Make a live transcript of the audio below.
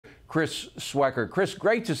Chris Swecker. Chris,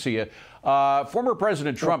 great to see you. Former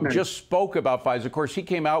President Trump just spoke about FISA. Of course, he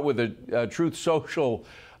came out with a Truth Social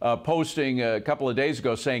posting a couple of days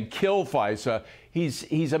ago saying kill FISA.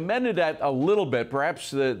 He's amended that a little bit.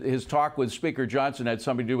 Perhaps his talk with Speaker Johnson had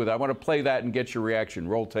something to do with it. I want to play that and get your reaction.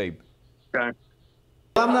 Roll tape. Okay.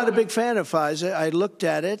 I'm not a big fan of FISA. I looked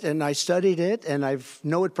at it and I studied it, and I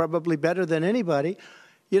know it probably better than anybody.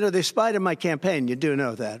 You know, they spied on my campaign. You do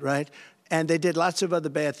know that, right? And they did lots of other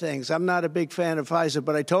bad things. I'm not a big fan of FISA,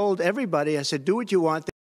 but I told everybody, I said, do what you want.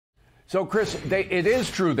 So, Chris, it is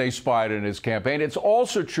true they spied on his campaign. It's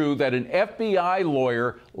also true that an FBI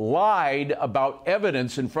lawyer lied about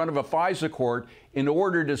evidence in front of a FISA court in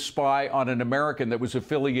order to spy on an American that was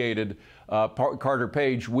affiliated, Carter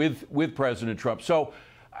Page, with President Trump. So,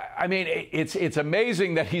 I mean, it's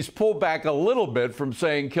amazing that he's pulled back a little bit from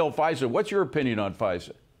saying kill FISA. What's your opinion on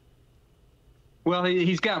FISA? Well,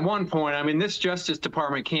 he's got one point. I mean, this Justice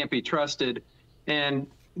Department can't be trusted, and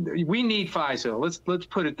we need FISA. Let's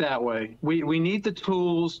put it that way. We need the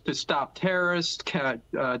tools to stop terrorists,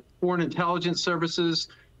 foreign intelligence services.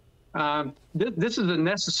 This is a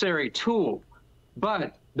necessary tool,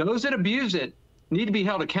 but those that abuse it need to be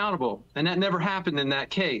held accountable, and that never happened in that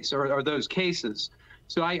case or those cases.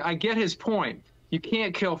 So I get his point. You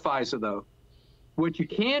can't kill FISA, though. What you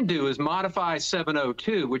can do is modify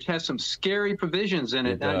 702, which has some scary provisions in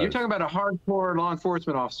it. Now, you're talking about a hardcore law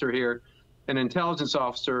enforcement officer here, an intelligence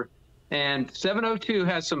officer, and 702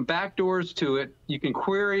 has some backdoors to it. You can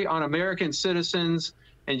query on American citizens,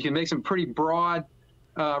 and you can make some pretty broad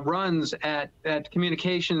runs at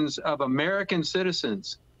communications of American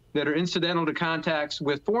citizens that are incidental to contacts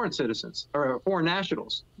with foreign citizens or foreign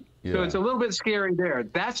nationals. Yeah. So it's a little bit scary there.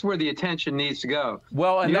 That's where the attention needs to go.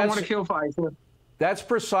 Well, and you don't want to kill FISA. That's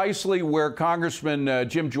precisely where Congressman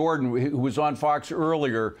Jim Jordan, who was on Fox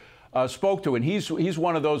earlier, spoke to. And he's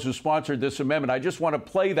one of those who sponsored this amendment. I just want to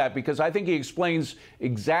play that because I think he explains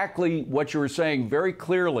exactly what you were saying very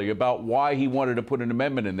clearly about why he wanted to put an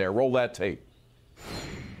amendment in there. Roll that tape.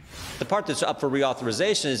 The part that's up for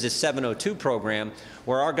reauthorization is this 702 program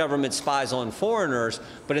where our government spies on foreigners,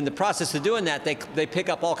 but in the process of doing that, they pick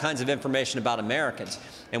up all kinds of information about Americans.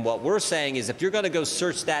 And what we're saying is if you're going to go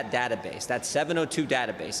search that database, that 702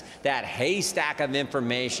 database, that haystack of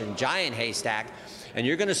information, giant haystack, and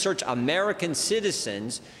you're going to search American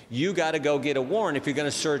citizens, you got to go get a warrant if you're going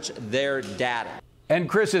to search their data. And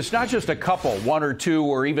Chris, it's not just a couple, one or two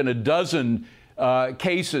or even a dozen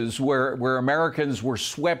cases where Americans were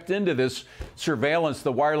swept into this surveillance,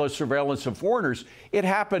 the wireless surveillance of foreigners. It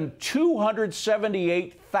happened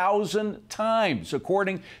 278,000 times,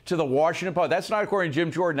 according to the Washington Post. That's not according to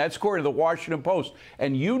Jim Jordan. That's according to the Washington Post.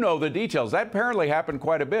 And you know the details. That apparently happened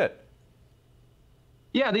quite a bit.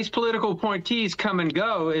 Yeah, these political appointees come and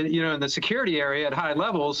go, you know, in the security area at high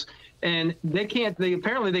levels, and they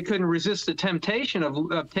apparently couldn't resist the temptation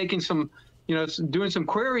of taking some, you know, doing some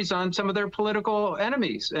queries on some of their political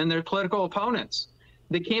enemies and their political opponents.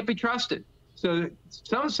 They can't be trusted. So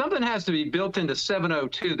something has to be built into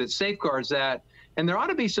 702 that safeguards that. And there ought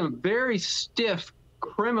to be some very stiff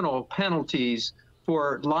criminal penalties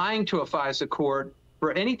for lying to a FISA court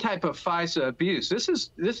for any type of FISA abuse. This is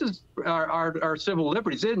our civil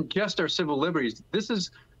liberties. It isn't just our civil liberties. This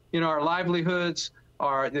is, you know, our livelihoods.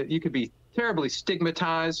 You could be terribly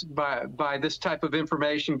stigmatized by this type of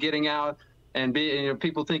information getting out. And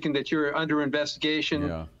people thinking that you're under investigation.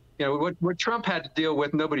 Yeah. You know, what Trump had to deal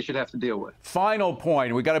with, nobody should have to deal with. Final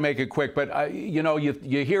point. We got to make it quick. But, you know,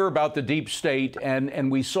 you hear about the deep state,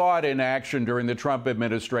 and we saw it in action during the Trump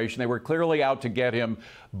administration. They were clearly out to get him,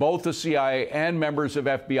 both the CIA and members of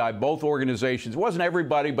FBI, both organizations. It wasn't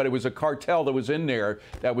everybody, but it was a cartel that was in there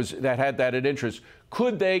that had that at interest.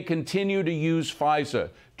 Could they continue to use FISA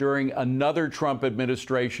during another Trump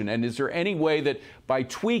administration? And is there any way that by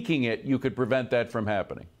tweaking it, you could prevent that from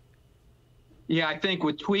happening? Yeah, I think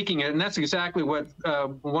with tweaking it, and that's exactly what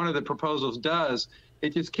one of the proposals does,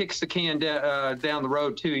 it just kicks the can down the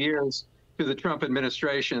road 2 years to the Trump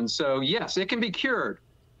administration. So, yes, it can be cured.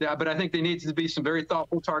 Yeah, but I think there needs to be some very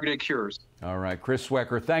thoughtful, targeted cures. All right. Chris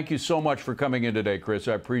Swecker, thank you so much for coming in today, Chris.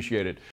 I appreciate it.